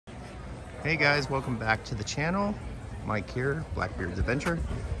Hey guys, welcome back to the channel. Mike here, Blackbeard's Adventure.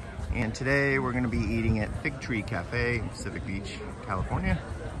 And today we're gonna be eating at Fig Tree Cafe in Pacific Beach, California.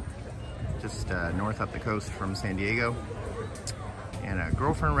 Just north up the coast from San Diego. And a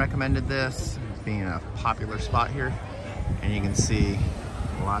girlfriend recommended this as being a popular spot here. And you can see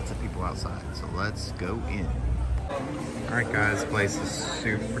lots of people outside, so let's go in. All right guys, this place is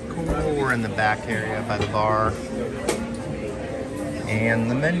super cool. We're in the back area by the bar. And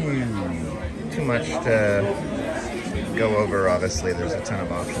the menu, too much to go over, obviously. There's a ton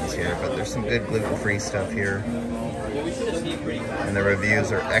of options here, but there's some good gluten-free stuff here. And the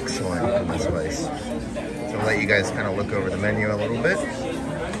reviews are excellent on this place. So I'll let you guys kind of look over the menu a little bit.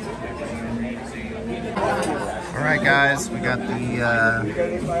 All right guys, we got the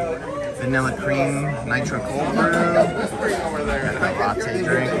vanilla cream nitro cold brew. The latte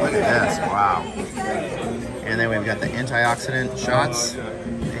drink, look at this, wow. And then we've got the antioxidant shots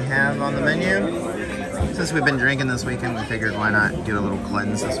they have on the menu. Since we've been drinking this weekend, we figured why not do a little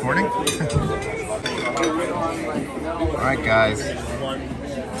cleanse this morning. All right, guys.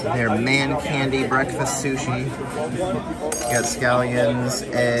 Their man candy breakfast sushi. You got scallions,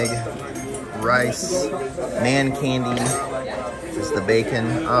 egg, rice, man candy. Just the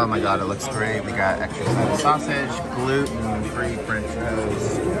bacon. Oh my God, it looks great. We got extra side sausage, gluten-free French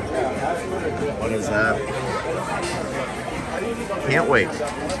toast. What is that? Can't wait.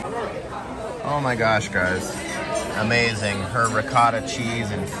 Oh my gosh, guys. Amazing. Her ricotta cheese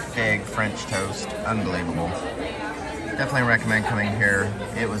and fig French toast. Unbelievable. Definitely recommend coming here.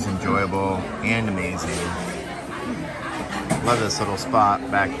 It was enjoyable and amazing. Love this little spot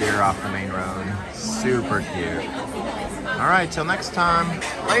back there off the main road. Super cute. All right, till next time.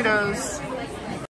 Laters.